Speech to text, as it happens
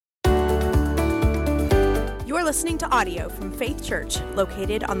listening to audio from Faith Church,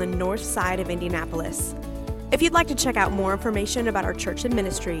 located on the north side of Indianapolis. If you'd like to check out more information about our church and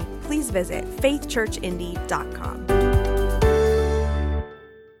ministry, please visit faithchurchindy.com.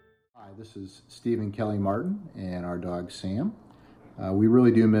 Hi, this is Stephen Kelly Martin and our dog Sam. We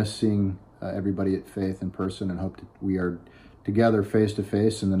really do miss seeing everybody at Faith in person and hope that we are together face to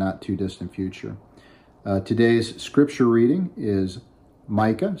face in the not too distant future. Today's scripture reading is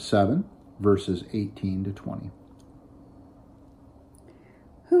Micah 7, verses 18 to 20.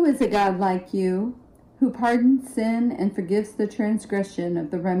 Who is a God like you, who pardons sin and forgives the transgression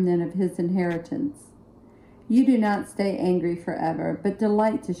of the remnant of his inheritance? You do not stay angry forever, but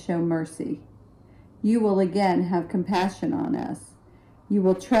delight to show mercy. You will again have compassion on us. You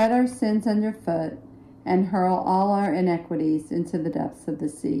will tread our sins underfoot and hurl all our iniquities into the depths of the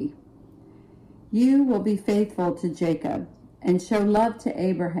sea. You will be faithful to Jacob and show love to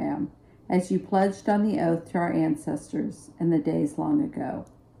Abraham, as you pledged on the oath to our ancestors in the days long ago.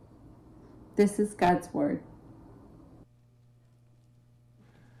 This is God's word.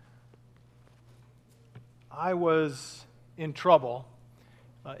 I was in trouble,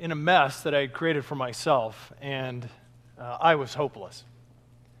 in a mess that I had created for myself, and I was hopeless.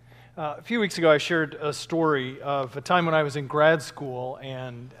 A few weeks ago, I shared a story of a time when I was in grad school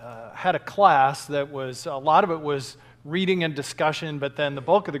and had a class that was, a lot of it was reading and discussion, but then the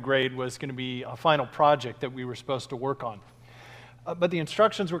bulk of the grade was going to be a final project that we were supposed to work on. But the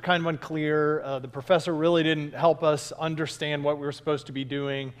instructions were kind of unclear. The professor really didn't help us understand what we were supposed to be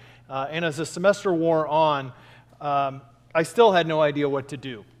doing. And as the semester wore on, I still had no idea what to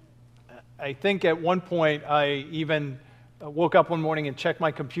do. I think at one point I even woke up one morning and checked my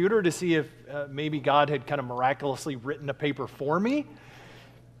computer to see if maybe God had kind of miraculously written a paper for me.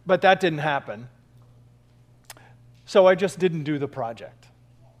 But that didn't happen. So I just didn't do the project.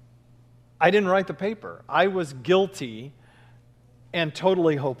 I didn't write the paper. I was guilty and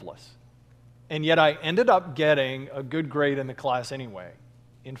totally hopeless. And yet I ended up getting a good grade in the class anyway.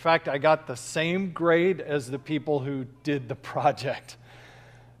 In fact, I got the same grade as the people who did the project.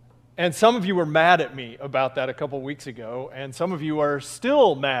 And some of you were mad at me about that a couple weeks ago, and some of you are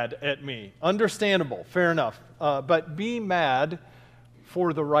still mad at me. Understandable, fair enough. But be mad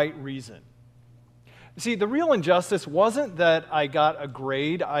for the right reason. See, the real injustice wasn't that I got a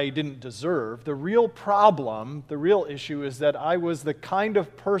grade I didn't deserve. The real problem, the real issue is that I was the kind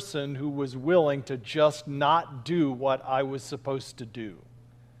of person who was willing to just not do what I was supposed to do.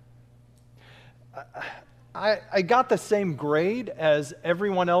 I got the same grade as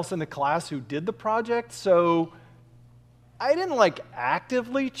everyone else in the class who did the project, so I didn't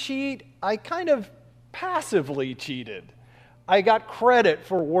actively cheat. I kind of passively cheated. I got credit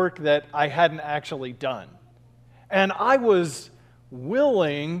for work that I hadn't actually done. And I was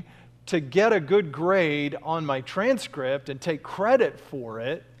willing to get a good grade on my transcript and take credit for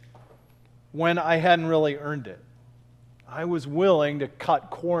it when I hadn't really earned it. I was willing to cut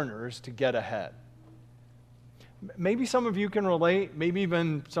corners to get ahead. Maybe some of you can relate, maybe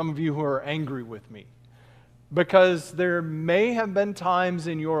even some of you who are angry with me, because there may have been times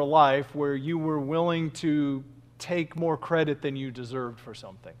in your life where you were willing to take more credit than you deserved for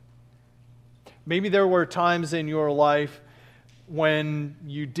something. Maybe there were times in your life when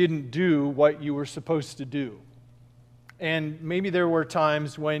you didn't do what you were supposed to do. And maybe there were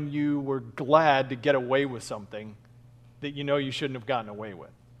times when you were glad to get away with something that you know you shouldn't have gotten away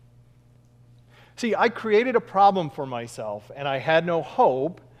with. See, I created a problem for myself, and I had no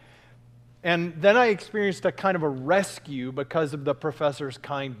hope, and then I experienced a kind of a rescue because of the professor's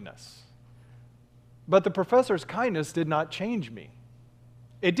kindness. But the professor's kindness did not change me.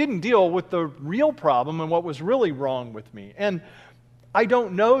 It didn't deal with the real problem and what was really wrong with me. And I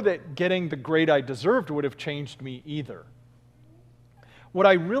don't know that getting the grade I deserved would have changed me either. What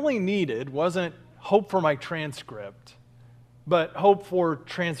I really needed wasn't hope for my transcript, but hope for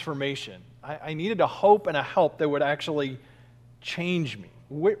transformation. I needed a hope and a help that would actually change me.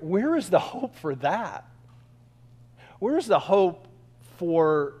 Where is the hope for that? Where is the hope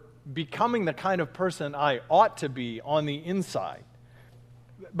for becoming the kind of person I ought to be on the inside?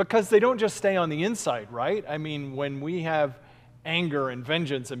 Because they don't just stay on the inside, right? I mean, when we have anger and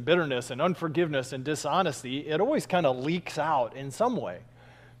vengeance and bitterness and unforgiveness and dishonesty, it always kind of leaks out in some way.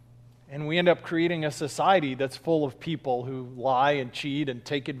 And we end up creating a society that's full of people who lie and cheat and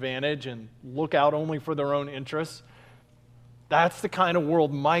take advantage and look out only for their own interests. That's the kind of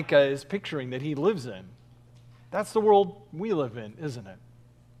world Micah is picturing that he lives in. That's the world we live in, isn't it?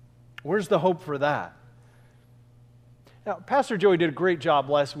 Where's the hope for that? Now, Pastor Joey did a great job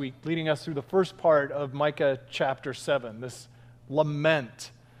last week leading us through the first part of Micah chapter 7, this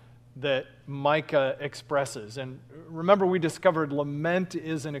lament that Micah expresses. And remember, we discovered lament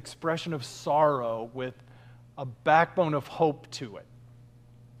is an expression of sorrow with a backbone of hope to it.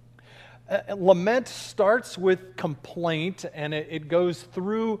 Lament starts with complaint, and it goes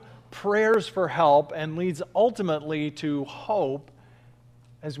through prayers for help and leads ultimately to hope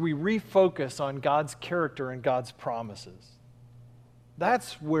as we refocus on God's character and God's promises.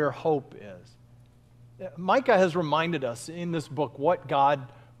 That's where hope is. Micah has reminded us in this book what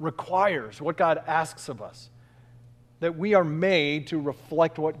God requires, what God asks of us, that we are made to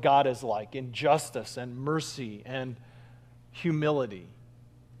reflect what God is like in justice and mercy and humility.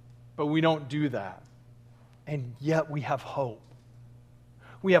 But we don't do that. And yet we have hope.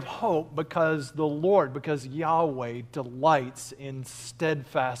 We have hope because the Lord, because Yahweh delights in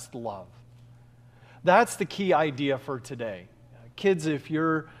steadfast love. That's the key idea for today. Kids, if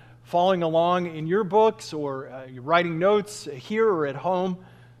you're following along in your books or you're writing notes here or at home,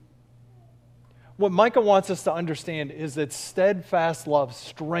 what Micah wants us to understand is that steadfast love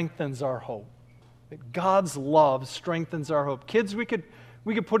strengthens our hope. That God's love strengthens our hope. Kids, we could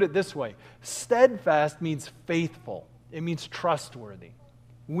put it this way. Steadfast means faithful. It means trustworthy.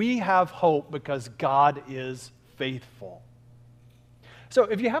 We have hope because God is faithful. So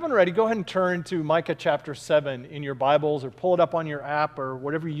if you haven't already, go ahead and turn to Micah chapter 7 in your Bibles or pull it up on your app or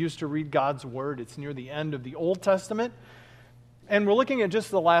whatever you use to read God's Word. It's near the end of the Old Testament. And we're looking at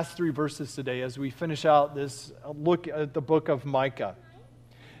just the last 3 verses today as we finish out this look at the book of Micah.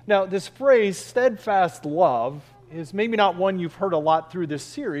 Now, this phrase, steadfast love, is maybe not one you've heard a lot through this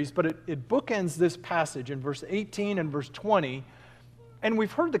series, but it bookends this passage in verse 18 and verse 20. And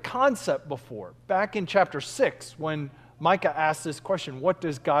we've heard the concept before, back in chapter 6, when Micah asked this question, what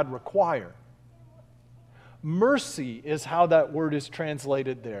does God require? Mercy is how that word is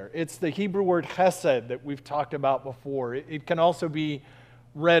translated there. It's the Hebrew word chesed that we've talked about before. It can also be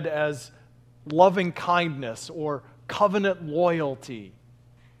read as loving kindness or covenant loyalty.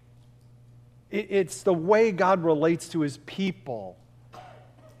 It's the way God relates to his people.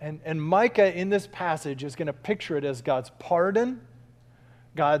 And Micah in this passage is going to picture it as God's pardon,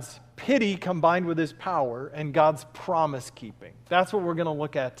 God's pity combined with his power, and God's promise keeping. That's what we're going to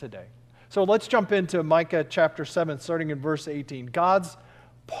look at today. So let's jump into Micah chapter 7, starting in verse 18. God's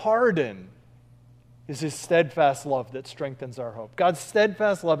pardon is his steadfast love that strengthens our hope. God's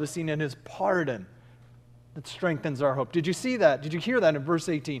steadfast love is seen in his pardon that strengthens our hope. Did you see that? Did you hear that in verse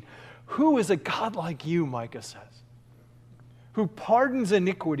 18? Who is a God like you, Micah says, who pardons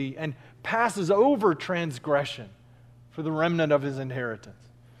iniquity and passes over transgression for the remnant of his inheritance?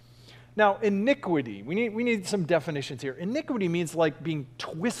 Now, iniquity, we need some definitions here. Iniquity means like being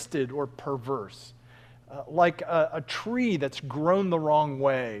twisted or perverse, like a tree that's grown the wrong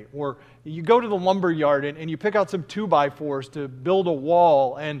way. Or you go to the lumber yard and you pick out some 2x4s to build a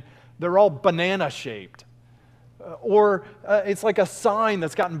wall, and they're all banana-shaped. Or it's like a sign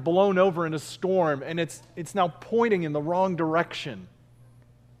that's gotten blown over in a storm, and it's now pointing in the wrong direction.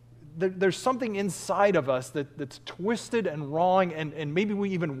 There's something inside of us that's twisted and wrong, and maybe we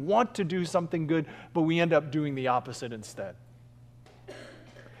even want to do something good, but we end up doing the opposite instead.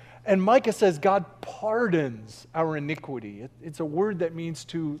 And Micah says God pardons our iniquity. It's a word that means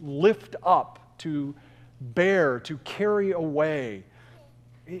to lift up, to bear, to carry away.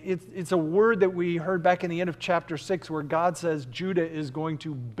 It's a word that we heard back in the end of chapter 6 where God says Judah is going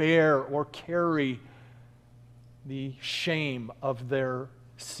to bear or carry the shame of their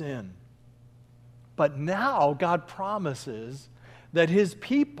sin. But now God promises that his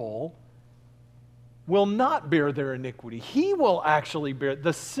people will not bear their iniquity. He will actually bear.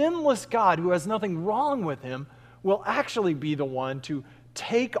 The sinless God who has nothing wrong with him will actually be the one to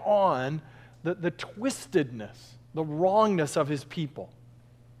take on the twistedness, the wrongness of his people.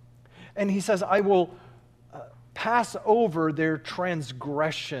 And he says, I will pass over their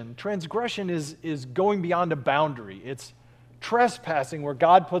transgression. Transgression is going beyond a boundary. It's trespassing, where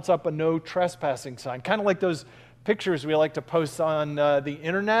God puts up a no trespassing sign. Kind of like those pictures we like to post on the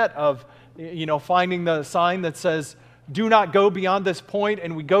internet of, finding the sign that says, do not go beyond this point,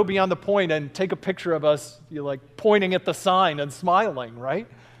 and we go beyond the point and take a picture of us pointing at the sign and smiling, right?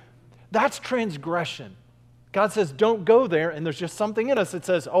 That's transgression. God says, don't go there, and there's just something in us that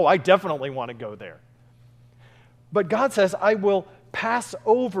says, oh, I definitely want to go there. But God says, I will pass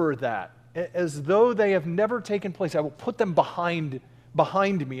over that as though they have never taken place. I will put them behind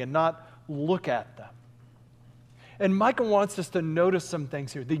me and not look at them. And Micah wants us to notice some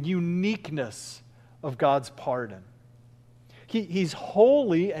things here, the uniqueness of God's pardon. He's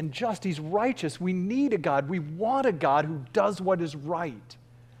holy and just. He's righteous. We need a God. We want a God who does what is right.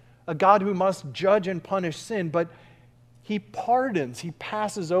 A God who must judge and punish sin, but He pardons, he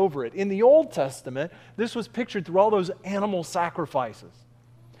passes over it. In the Old Testament, this was pictured through all those animal sacrifices.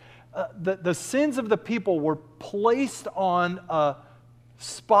 The sins of the people were placed on a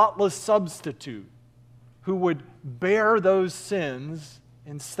spotless substitute who would bear those sins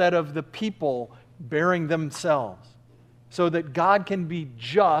instead of the people bearing themselves, so that God can be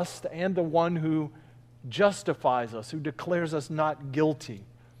just and the one who justifies us, who declares us not guilty.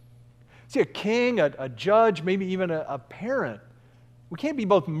 See, a king, a judge, maybe even a parent, we can't be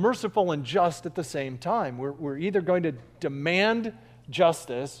both merciful and just at the same time. We're either going to demand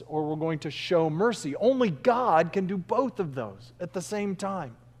justice or we're going to show mercy. Only God can do both of those at the same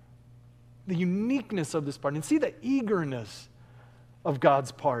time. The uniqueness of this pardon. And see the eagerness of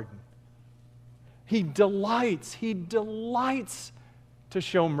God's pardon. He delights to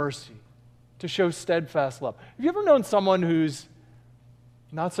show mercy, to show steadfast love. Have you ever known someone who's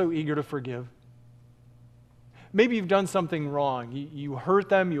not so eager to forgive? Maybe you've done something wrong. You hurt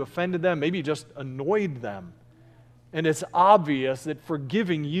them, you offended them, maybe you just annoyed them. And it's obvious that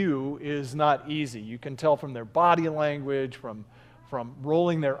forgiving you is not easy. You can tell from their body language, from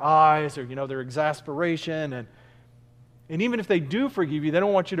rolling their eyes, or their exasperation. And even if they do forgive you, they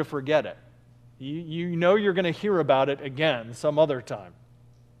don't want you to forget it. You know you're going to hear about it again some other time.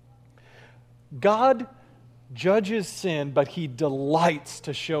 God judges sin, but he delights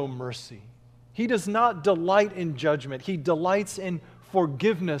to show mercy. He does not delight in judgment. He delights in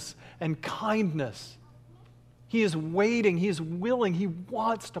forgiveness and kindness. He is waiting, he is willing, he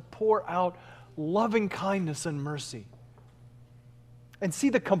wants to pour out loving kindness and mercy. And see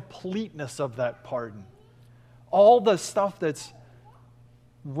the completeness of that pardon. All the stuff that's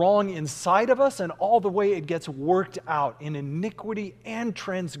wrong inside of us and all the way it gets worked out in iniquity and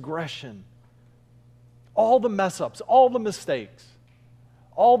transgression. All the mess-ups, all the mistakes,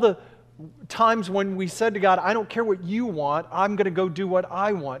 all the times when we said to God, I don't care what you want, I'm going to go do what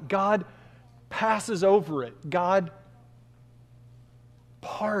I want. God passes over it. God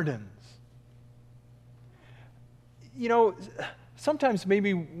pardons. Sometimes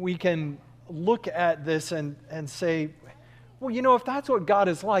maybe we can look at this and say, well, if that's what God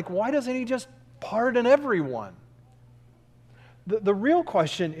is like, why doesn't he just pardon everyone? The real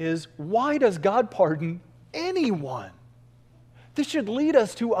question is, why does God pardon anyone? This should lead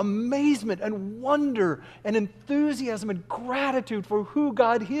us to amazement and wonder and enthusiasm and gratitude for who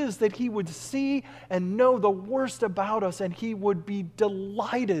God is, that he would see and know the worst about us and he would be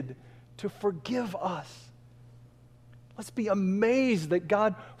delighted to forgive us. Let's be amazed that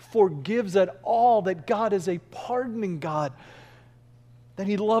God forgives at all, that God is a pardoning God, that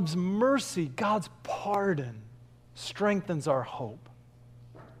he loves mercy. God's pardon strengthens our hope.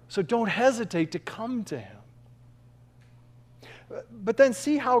 So don't hesitate to come to him. But then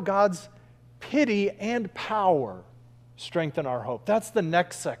see how God's pity and power strengthen our hope. That's the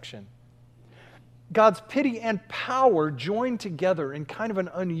next section. God's pity and power join together in kind of an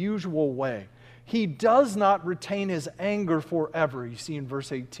unusual way. He does not retain his anger forever, you see in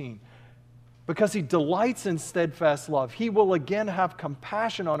verse 18. Because he delights in steadfast love. He will again have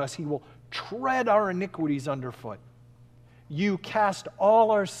compassion on us. He will tread our iniquities underfoot. You cast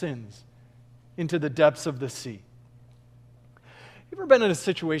all our sins into the depths of the sea. You ever been in a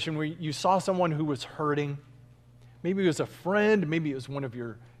situation where you saw someone who was hurting? Maybe it was a friend, maybe it was one of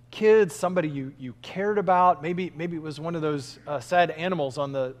your kids, somebody you cared about. Maybe it was one of those sad animals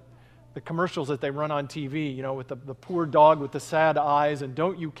on the commercials that they run on TV, with the poor dog with the sad eyes, and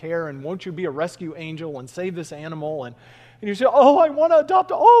don't you care, and won't you be a rescue angel and save this animal? And you say, oh, I want to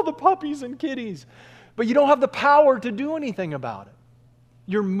adopt all the puppies and kitties. But you don't have the power to do anything about it.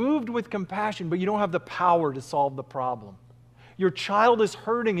 You're moved with compassion, but you don't have the power to solve the problem. Your child is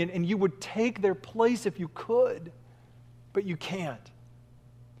hurting, and you would take their place if you could, but you can't.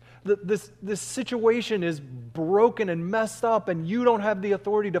 This situation is broken and messed up, and you don't have the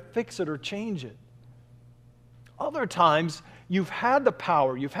authority to fix it or change it. Other times, you've had the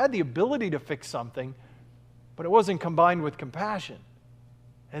power, you've had the ability to fix something, but it wasn't combined with compassion.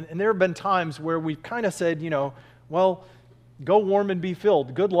 And there have been times where we've kind of said, well, go warm and be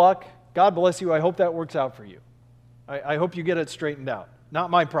filled. Good luck. God bless you. I hope that works out for you. I hope you get it straightened out. Not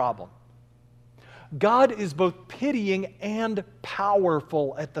my problem. God is both pitying and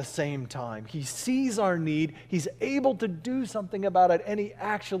powerful at the same time. He sees our need, he's able to do something about it, and he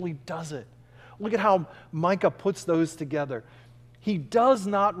actually does it. Look at how Micah puts those together. He does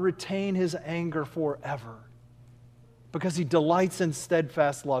not retain his anger forever because he delights in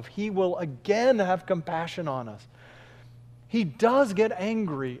steadfast love. He will again have compassion on us. He does get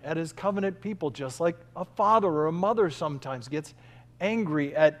angry at his covenant people, just like a father or a mother sometimes gets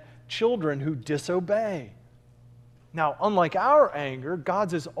angry at children who disobey. Now, unlike our anger,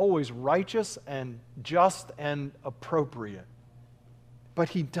 God's is always righteous and just and appropriate. But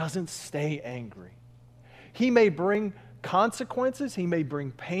He doesn't stay angry. He may bring consequences, He may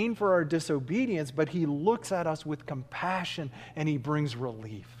bring pain for our disobedience, but He looks at us with compassion and He brings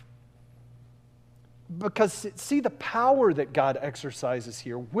relief. Because see the power that God exercises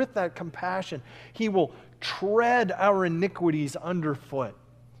here. With that compassion, He will tread our iniquities underfoot.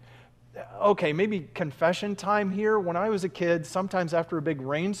 Okay, maybe confession time here. When I was a kid, sometimes after a big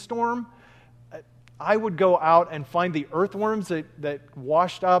rainstorm, I would go out and find the earthworms that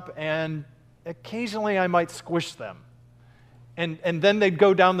washed up, and occasionally I might squish them. And then they'd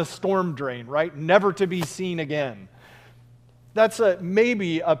go down the storm drain, right? Never to be seen again. That's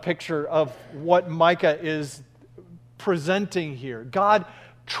maybe a picture of what Micah is presenting here. God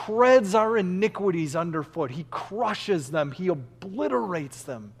treads our iniquities underfoot. He crushes them. He obliterates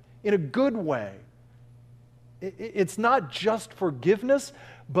them in a good way. It's not just forgiveness,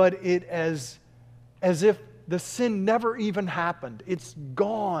 but it as if the sin never even happened. It's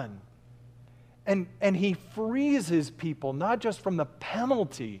gone. And He frees His people, not just from the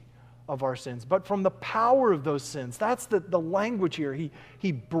penalty of our sins, but from the power of those sins. That's the language here.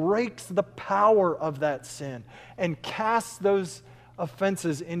 He breaks the power of that sin and casts those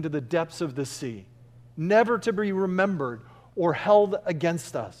offenses into the depths of the sea, never to be remembered or held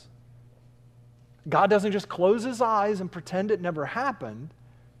against us. God doesn't just close His eyes and pretend it never happened.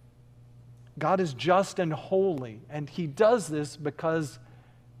 God is just and holy, and He does this because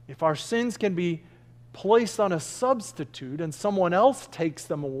if our sins can be placed on a substitute and someone else takes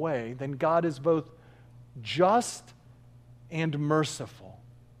them away, then God is both just and merciful.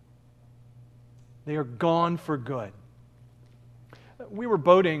 They are gone for good. We were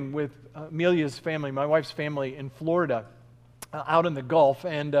boating with Amelia's family, my wife's family, in Florida, out in the Gulf,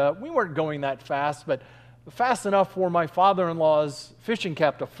 and we weren't going that fast, but fast enough for my father-in-law's fishing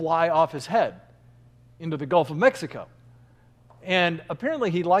cap to fly off his head into the Gulf of Mexico. And apparently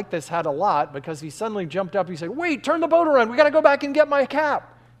he liked this hat a lot because he suddenly jumped up. He said, "Wait, turn the boat around. We got to go back and get my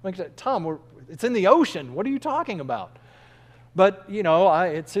cap." I said, "Tom, it's in the ocean. What are you talking about?" But,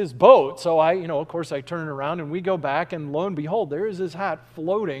 it's his boat. So of course I turn it around and we go back, and lo and behold, there is his hat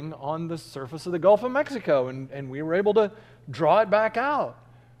floating on the surface of the Gulf of Mexico. And we were able to draw it back out.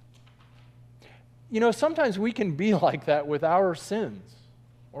 Sometimes we can be like that with our sins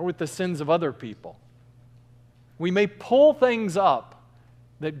or with the sins of other people. We may pull things up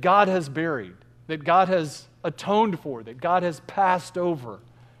that God has buried, that God has atoned for, that God has passed over,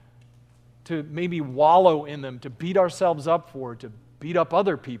 to maybe wallow in them, to beat ourselves up for, to beat up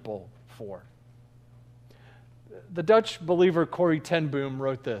other people for. The Dutch believer Corrie ten Boom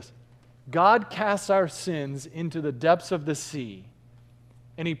wrote this: "God casts our sins into the depths of the sea,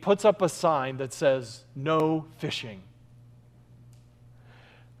 and He puts up a sign that says, 'No fishing.'"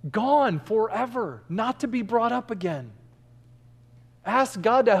 Gone forever, not to be brought up again. Ask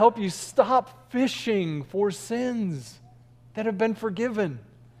God to help you stop fishing for sins that have been forgiven.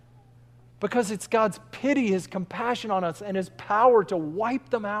 Because it's God's pity, His compassion on us, and His power to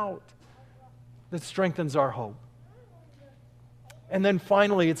wipe them out that strengthens our hope. And then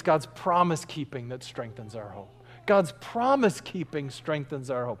finally, it's God's promise-keeping that strengthens our hope. God's promise-keeping strengthens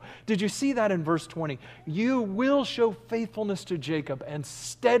our hope. Did you see that in verse 20? "You will show faithfulness to Jacob and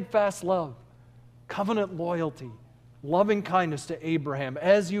steadfast love, covenant loyalty, loving kindness to Abraham,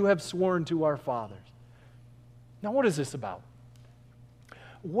 as you have sworn to our fathers." Now, what is this about?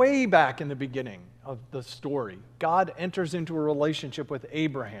 Way back in the beginning of the story, God enters into a relationship with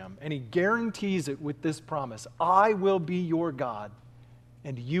Abraham, and He guarantees it with this promise: "I will be your God,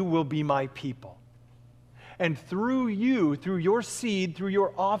 and you will be my people. And through you, through your seed, through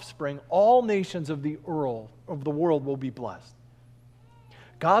your offspring, all nations of the world will be blessed."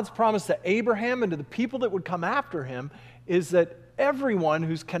 God's promise to Abraham and to the people that would come after him is that everyone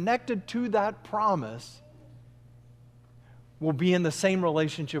who's connected to that promise will be in the same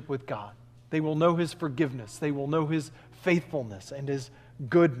relationship with God. They will know His forgiveness. They will know His faithfulness and His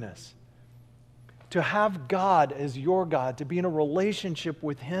goodness. To have God as your God, to be in a relationship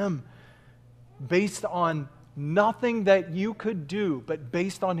with Him based on nothing that you could do, but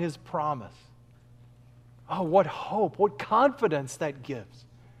based on His promise. Oh, what hope, what confidence that gives.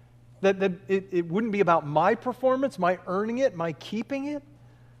 That it wouldn't be about my performance, my earning it, my keeping it.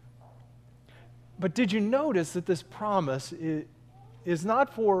 But did you notice that this promise is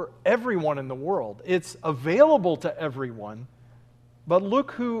not for everyone in the world? It's available to everyone, but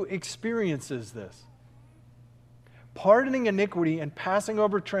look who experiences this. Pardoning iniquity and passing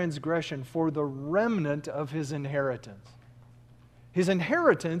over transgression for the remnant of His inheritance. His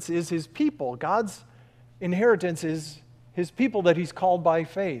inheritance is His people, God's inheritance is his people that he's called by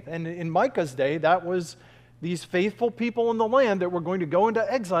faith. And in Micah's day, that was these faithful people in the land that were going to go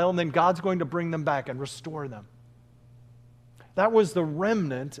into exile, and then God's going to bring them back and restore them. That was the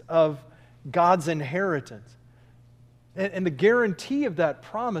remnant of God's inheritance. And the guarantee of that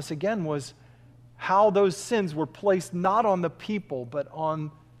promise, again, was how those sins were placed not on the people, but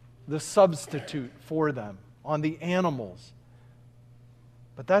on the substitute for them, on the animals.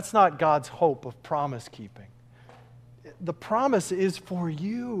 But that's not God's hope of promise keeping. The promise is for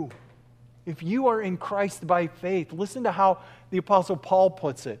you. If you are in Christ by faith, listen to how the Apostle Paul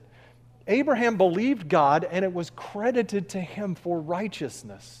puts it. Abraham believed God, and it was credited to him for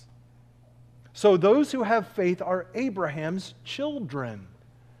righteousness. So those who have faith are Abraham's children.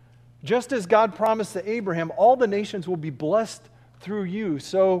 Just as God promised to Abraham, all the nations will be blessed through you.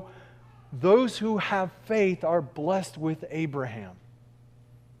 So those who have faith are blessed with Abraham.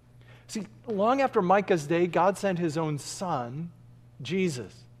 See, long after Micah's day, God sent his own son,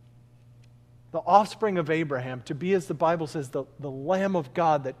 Jesus, the offspring of Abraham, to be, as the Bible says, the Lamb of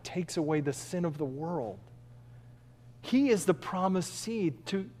God that takes away the sin of the world. He is the promised seed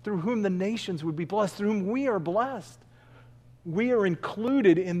through whom the nations would be blessed, through whom we are blessed. We are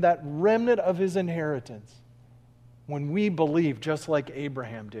included in that remnant of his inheritance when we believe just like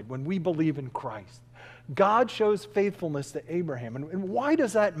Abraham did, when we believe in Christ. God shows faithfulness to Abraham. And why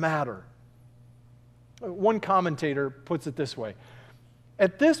does that matter? One commentator puts it this way.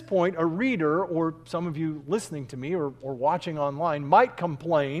 At this point, a reader, or some of you listening to me or watching online, might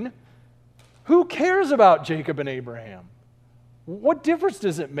complain, who cares about Jacob and Abraham? What difference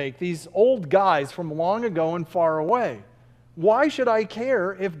does it make, these old guys from long ago and far away? Why should I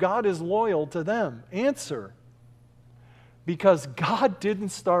care if God is loyal to them? Answer: because God didn't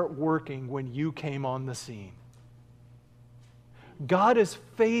start working when you came on the scene. God is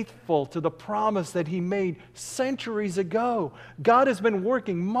faithful to the promise that he made centuries ago. God has been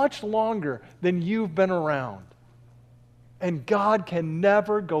working much longer than you've been around. And God can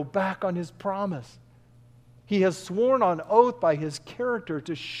never go back on his promise. He has sworn on oath by his character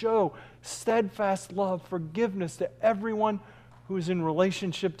to show steadfast love, forgiveness to everyone who is in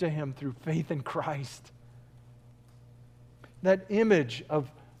relationship to him through faith in Christ. That image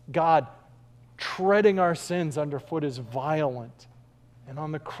of God treading our sins underfoot is violent. And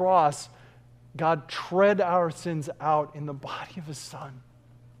on the cross, God tread our sins out in the body of his Son,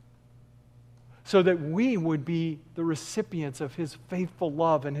 so that we would be the recipients of his faithful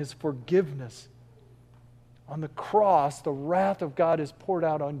love and his forgiveness. On the cross, the wrath of God is poured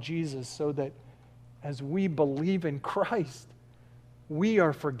out on Jesus, so that as we believe in Christ, we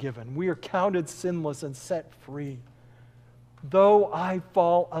are forgiven. We are counted sinless and set free. Though I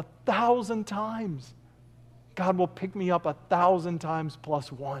fall 1,000 times, God will pick me up 1,000 times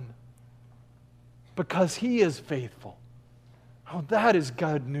plus one, because he is faithful. Oh, that is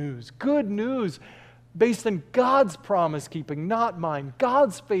good news. Good news based on God's promise keeping, not mine.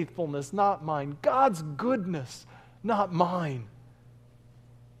 God's faithfulness, not mine. God's goodness, not mine.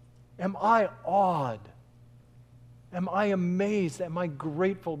 Am I awed? Am I amazed? Am I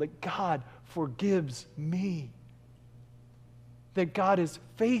grateful that God forgives me? That God is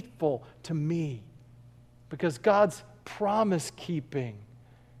faithful to me? Because God's promise keeping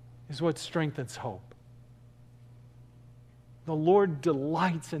is what strengthens hope. The Lord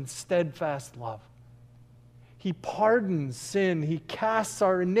delights in steadfast love. He pardons sin. He casts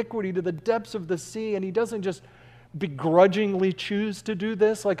our iniquity to the depths of the sea, and he doesn't just begrudgingly choose to do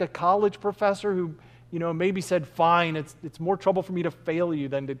this like a college professor who, maybe said, fine, it's more trouble for me to fail you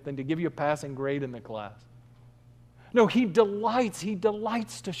than to give you a passing grade in the class. No, he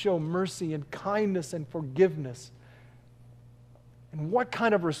delights to show mercy and kindness and forgiveness. And what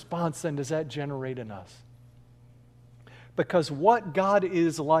kind of response then does that generate in us? Because what God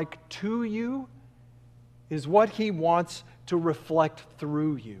is like to you is what he wants to reflect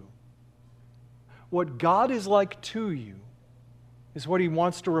through you. What God is like to you is what he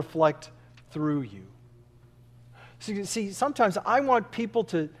wants to reflect through you. See, sometimes I want people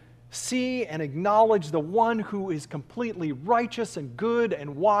to see and acknowledge the one who is completely righteous and good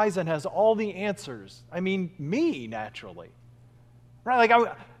and wise and has all the answers. I mean, me, naturally. Right?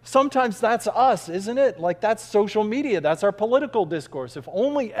 Sometimes that's us, isn't it? Like, that's social media. That's our political discourse. If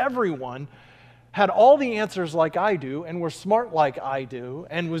only everyone had all the answers like I do and were smart like I do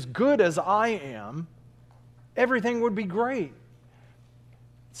and was good as I am, everything would be great.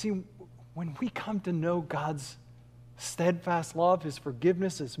 See, when we come to know God's steadfast love, his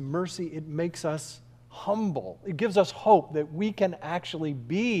forgiveness, his mercy, it makes us humble. It gives us hope that we can actually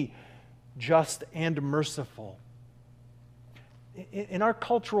be just and merciful. In our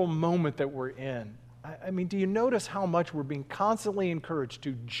cultural moment that we're in, I mean, do you notice how much we're being constantly encouraged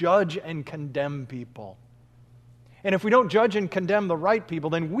to judge and condemn people? And if we don't judge and condemn the right people,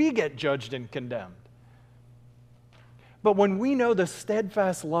 then we get judged and condemned. But when we know the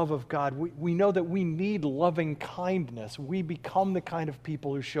steadfast love of God, we know that we need loving kindness. We become the kind of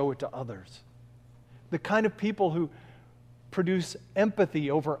people who show it to others. The kind of people who produce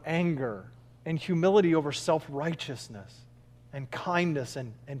empathy over anger and humility over self-righteousness and kindness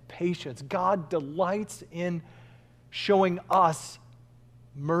and patience. God delights in showing us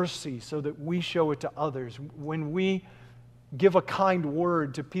mercy so that we show it to others. When we give a kind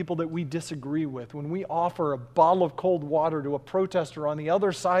word to people that we disagree with, when we offer a bottle of cold water to a protester on the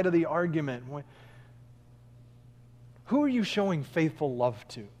other side of the argument, who are you showing faithful love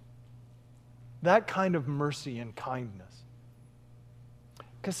to? That kind of mercy and kindness.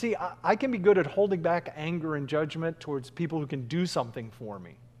 Because see, I can be good at holding back anger and judgment towards people who can do something for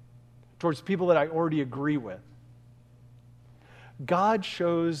me, towards people that I already agree with. God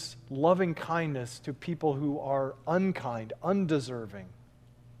shows loving kindness to people who are unkind, undeserving.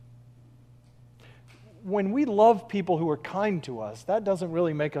 When we love people who are kind to us, that doesn't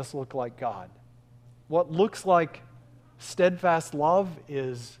really make us look like God. What looks like steadfast love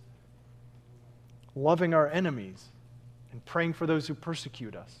is loving our enemies and praying for those who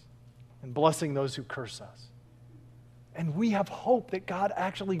persecute us and blessing those who curse us. And we have hope that God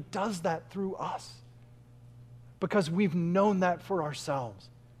actually does that through us because we've known that for ourselves.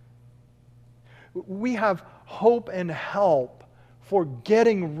 We have hope and help for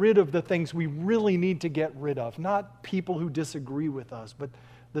getting rid of the things we really need to get rid of, not people who disagree with us, but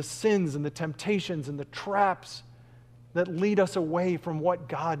the sins and the temptations and the traps that lead us away from what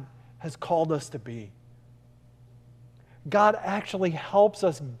God has called us to be. God actually helps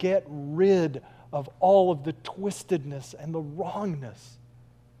us get rid of all of the twistedness and the wrongness.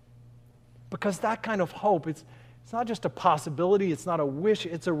 Because that kind of hope, it's not just a possibility, it's not a wish,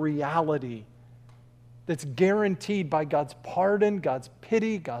 it's a reality that's guaranteed by God's pardon, God's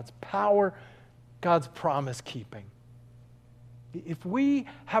pity, God's power, God's promise keeping. If we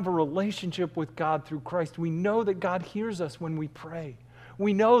have a relationship with God through Christ, we know that God hears us when we pray.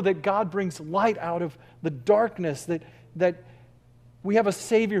 We know that God brings light out of the darkness, that we have a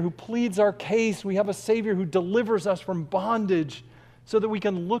Savior who pleads our case. We have a Savior who delivers us from bondage so that we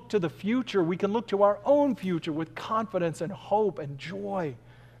can look to the future. We can look to our own future with confidence and hope and joy.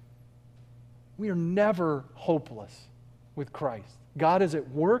 We are never hopeless with Christ. God is at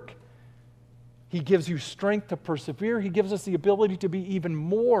work. He gives you strength to persevere. He gives us the ability to be even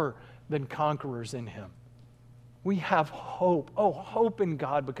more than conquerors in Him. We have hope. Oh, hope in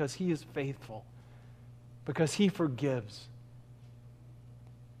God because He is faithful, because He forgives.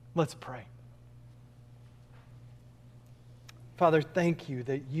 Let's pray. Father, thank you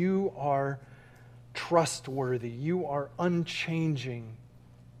that you are trustworthy. You are unchanging.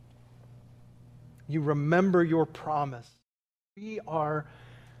 You remember your promise. We are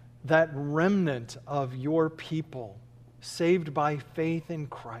that remnant of your people, saved by faith in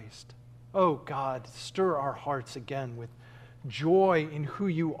Christ. Oh God, stir our hearts again with joy in who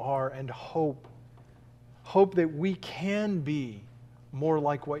you are and hope. Hope that we can be more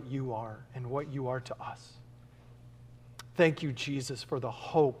like what you are and what you are to us. Thank you, Jesus, for the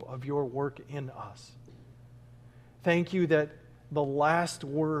hope of your work in us. Thank you that the last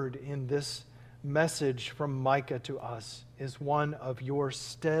word in this message from Micah to us is one of your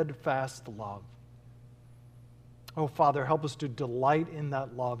steadfast love. Oh, Father, help us to delight in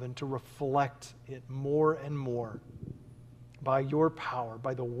that love and to reflect it more and more. By your power,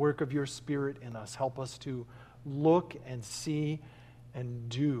 by the work of your Spirit in us, help us to look and see and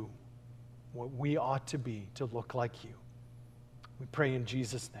do what we ought to be to look like you. We pray in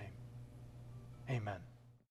Jesus' name. Amen.